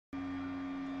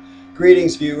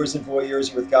Greetings, viewers and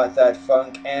voyeurs with Got That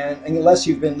Funk, and unless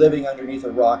you've been living underneath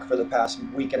a rock for the past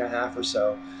week and a half or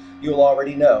so, you'll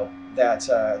already know that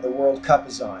the World Cup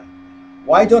is on.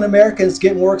 Why don't Americans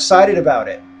get more excited about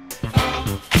it?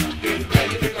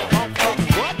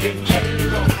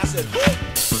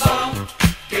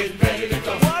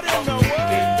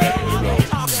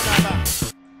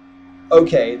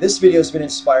 Okay, this video has been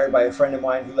inspired by a friend of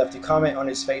mine who left a comment on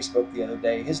his Facebook the other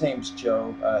day. His name's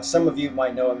Joe. Some of you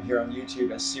might know him here on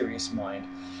YouTube as Serious Mind.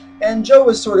 And Joe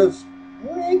was sort of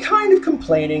kind of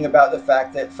complaining about the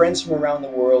fact that friends from around the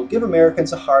world give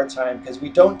Americans a hard time because we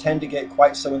don't tend to get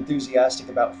quite so enthusiastic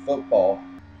about football.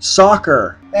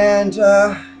 Soccer. And,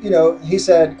 he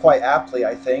said quite aptly,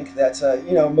 I think, that,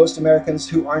 most Americans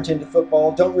who aren't into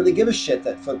football don't really give a shit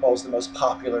that football is the most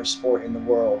popular sport in the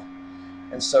world,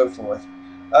 and so forth.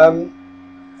 I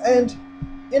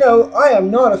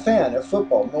am not a fan of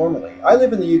football normally. I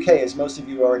live in the UK, as most of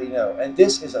you already know, and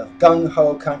this is a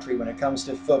gung-ho country when it comes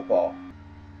to football.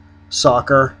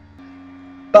 Soccer.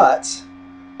 But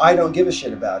I don't give a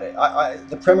shit about it.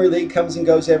 The Premier League comes and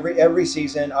goes every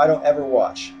season. I don't ever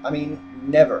watch. I mean,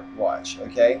 never watch,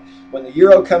 okay? When the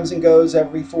Euro comes and goes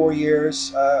every 4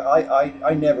 years,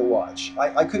 I never watch.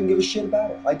 I couldn't give a shit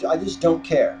about it. I just don't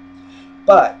care.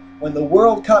 But when the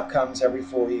World Cup comes every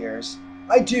 4 years,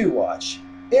 I do watch.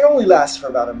 It only lasts for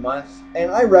about a month,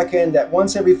 and I reckon that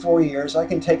once every 4 years I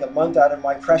can take a month out of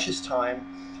my precious time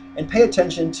and pay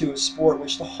attention to a sport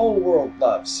which the whole world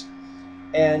loves.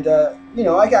 And,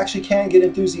 I actually can get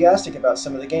enthusiastic about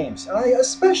some of the games. And I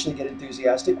especially get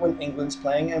enthusiastic when England's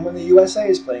playing and when the USA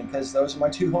is playing, because those are my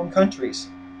two home countries.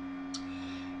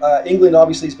 England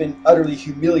obviously has been utterly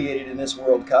humiliated in this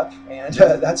World Cup, and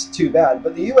that's too bad.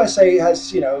 But the USA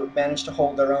has, managed to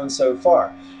hold their own so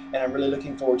far, and I'm really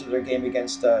looking forward to their game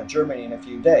against Germany in a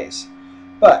few days.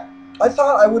 But I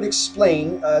thought I would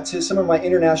explain to some of my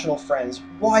international friends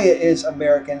why it is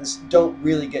Americans don't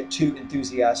really get too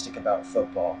enthusiastic about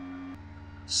football.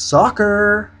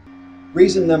 Soccer!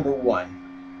 Reason number one.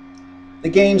 The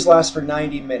games last for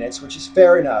 90 minutes, which is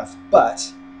fair enough,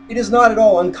 but it is not at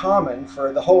all uncommon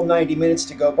for the whole 90 minutes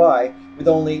to go by with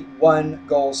only one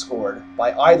goal scored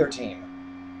by either team.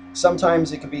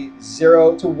 Sometimes it can be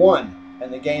 0-1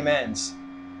 and the game ends.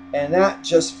 And that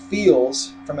just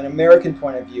feels, from an American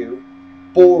point of view,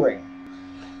 boring.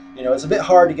 It's a bit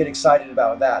hard to get excited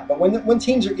about that. But when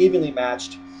teams are evenly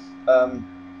matched,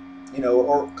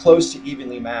 or close to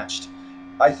evenly matched,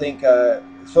 I think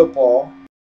football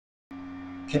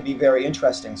can be very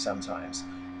interesting sometimes.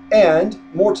 And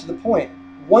more to the point,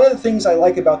 one of the things I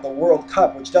like about the World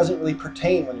Cup, which doesn't really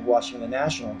pertain when you're watching the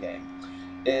national game,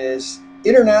 is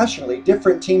internationally,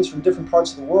 different teams from different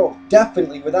parts of the world,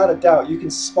 definitely, without a doubt, you can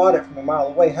spot it from a mile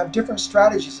away, have different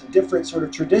strategies and different sort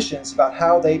of traditions about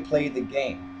how they play the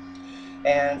game.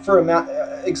 And for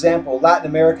example, Latin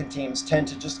American teams tend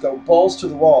to just go balls to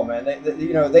the wall, man.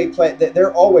 They play.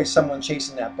 They're always someone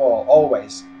chasing that ball,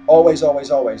 always. Always,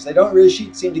 always, always. They don't really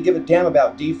seem to give a damn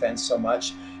about defense so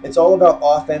much. It's all about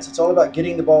offense. It's all about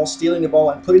getting the ball, stealing the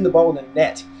ball, and putting the ball in the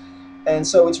net. And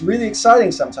so it's really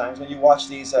exciting sometimes when you watch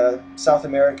these South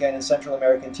American and Central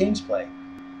American teams play.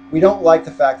 We don't like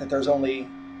the fact that there's only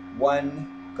one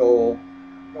goal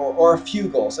or a few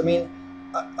goals. I mean,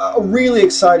 a really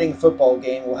exciting football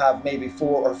game will have maybe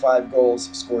 4 or 5 goals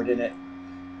scored in it,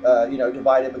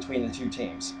 divided between the two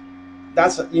teams.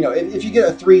 That's, if you get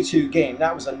a 3-2 game,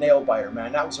 that was a nail-biter,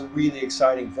 man. That was a really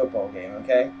exciting football game,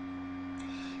 okay?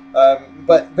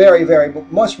 But very, very,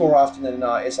 much more often than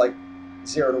not, it's like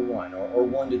 0-1 or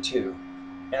 1-2.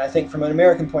 And I think from an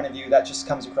American point of view, that just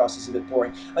comes across as a bit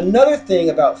boring. Another thing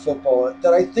about football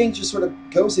that I think just sort of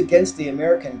goes against the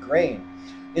American grain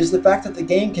is the fact that the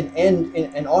game can end,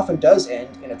 and often does end,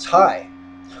 in a tie.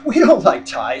 We don't like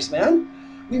ties, man.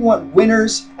 We want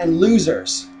winners and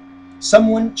losers.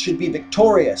 Someone should be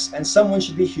victorious and someone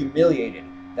should be humiliated.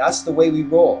 That's the way we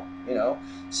roll,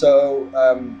 So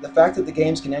the fact that the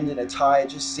games can end in a tie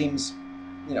just seems,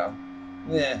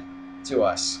 to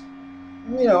us.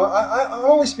 I'm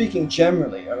only speaking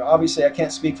generally. Obviously, I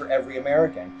can't speak for every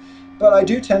American, but I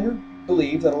do tend to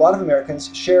believe that a lot of Americans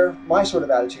share my sort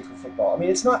of attitude for football. I mean,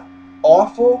 it's not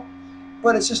awful,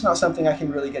 but it's just not something I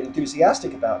can really get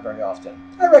enthusiastic about very often.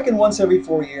 I reckon once every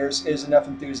 4 years is enough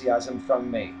enthusiasm from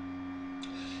me.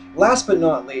 Last but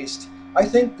not least, I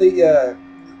think the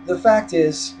fact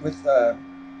is with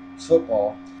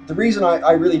football, the reason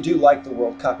I really do like the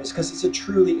World Cup is because it's a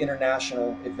truly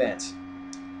international event.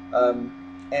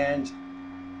 And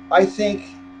I think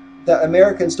that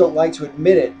Americans don't like to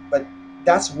admit it, but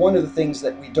that's one of the things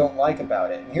that we don't like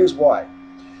about it. And here's why.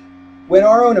 When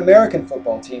our own American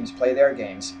football teams play their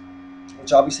games,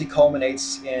 which obviously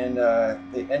culminates in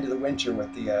the end of the winter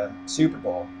with the Super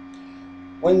Bowl.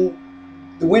 When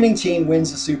the winning team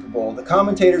wins the Super Bowl, the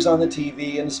commentators on the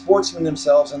TV and the sportsmen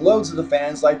themselves and loads of the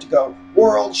fans like to go,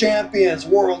 world champions,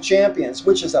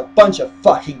 which is a bunch of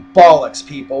fucking bollocks,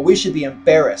 people. We should be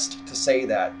embarrassed to say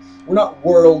that. We're not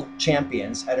world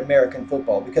champions at American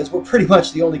football because we're pretty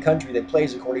much the only country that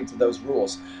plays according to those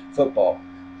rules. Football,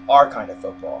 our kind of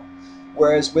football.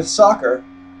 Whereas with soccer,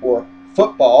 or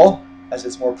football, as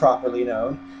it's more properly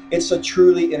known, it's a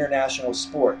truly international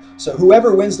sport. So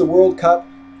whoever wins the World Cup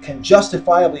can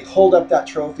justifiably hold up that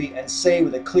trophy and say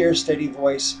with a clear, steady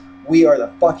voice, we are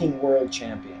the fucking world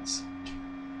champions.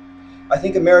 I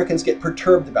think Americans get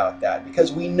perturbed about that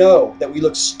because we know that we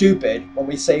look stupid when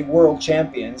we say world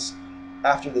champions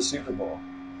after the Super Bowl.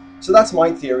 So that's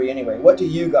my theory anyway. What do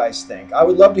you guys think? I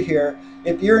would love to hear,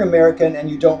 if you're an American and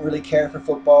you don't really care for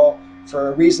football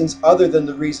for reasons other than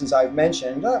the reasons I've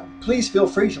mentioned, please feel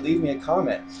free to leave me a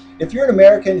comment. If you're an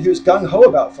American who's gung-ho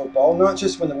about football, not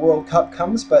just when the World Cup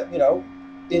comes, but, you know,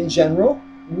 in general,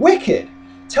 wicked.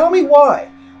 Tell me why.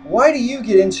 Why do you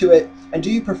get into it, and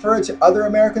do you prefer it to other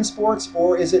American sports,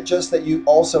 or is it just that you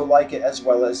also like it as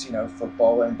well as, you know,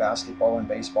 football and basketball and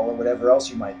baseball or whatever else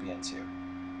you might be into?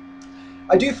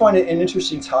 I do find it an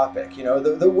interesting topic. You know,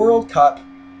 the World Cup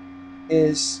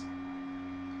is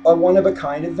a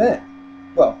one-of-a-kind event.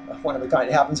 Well, one of a kind.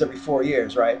 It happens every 4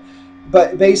 years, right?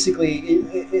 But basically,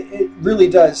 it really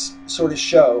does sort of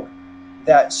show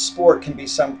that sport can be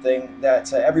something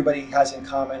that everybody has in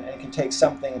common and can take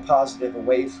something positive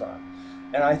away from.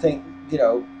 And I think, you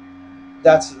know,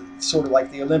 that's sort of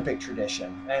like the Olympic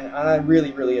tradition. And I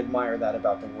really, really admire that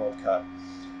about the World Cup.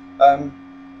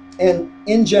 And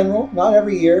in general, not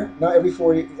every year, not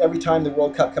every time the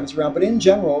World Cup comes around, but in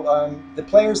general, the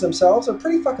players themselves are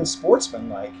pretty fucking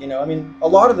sportsmanlike. You know, I mean, a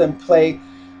lot of them play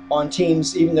on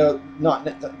teams, even though not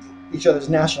each other's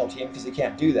national team, because they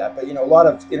can't do that. But you know, a lot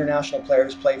of international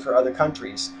players play for other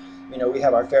countries. You know, we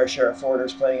have our fair share of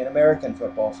foreigners playing in American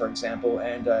football, for example,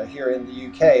 and here in the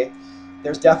UK,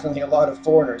 there's definitely a lot of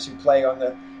foreigners who play on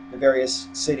the various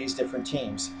cities' different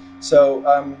teams.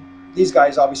 So these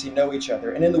guys obviously know each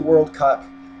other, and in the World Cup,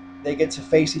 they get to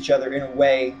face each other in a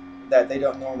way that they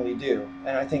don't normally do,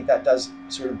 and I think that does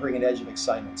sort of bring an edge of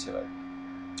excitement to it.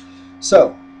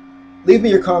 So, leave me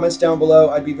your comments down below.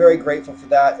 I'd be very grateful for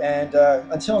that, and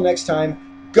until next time,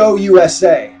 go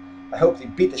USA! I hope they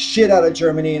beat the shit out of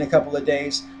Germany in a couple of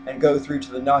days and go through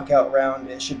to the knockout round.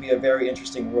 It should be a very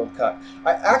interesting World Cup.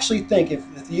 I actually think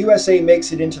if the USA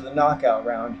makes it into the knockout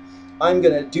round, I'm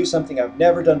going to do something I've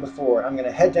never done before. I'm going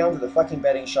to head down to the fucking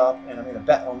betting shop and I'm going to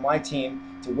bet on my team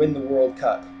to win the World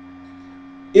Cup.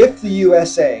 If the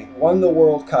USA won the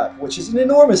World Cup, which is an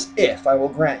enormous if, I will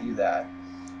grant you that,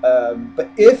 but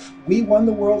if we won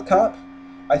the World Cup,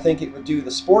 I think it would do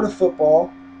the sport of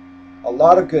football a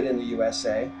lot of good in the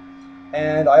USA.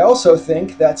 And I also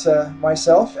think that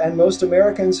myself and most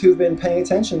Americans who've been paying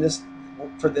attention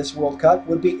for this World Cup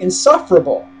would be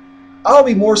insufferable. I'll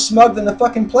be more smug than the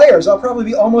fucking players. I'll probably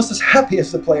be almost as happy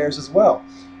as the players as well.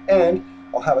 And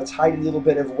I'll have a tidy little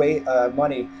bit of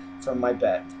money from my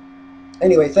bet.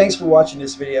 Anyway, thanks for watching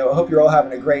this video. I hope you're all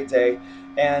having a great day.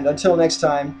 And until next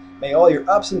time, may all your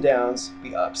ups and downs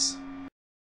be ups.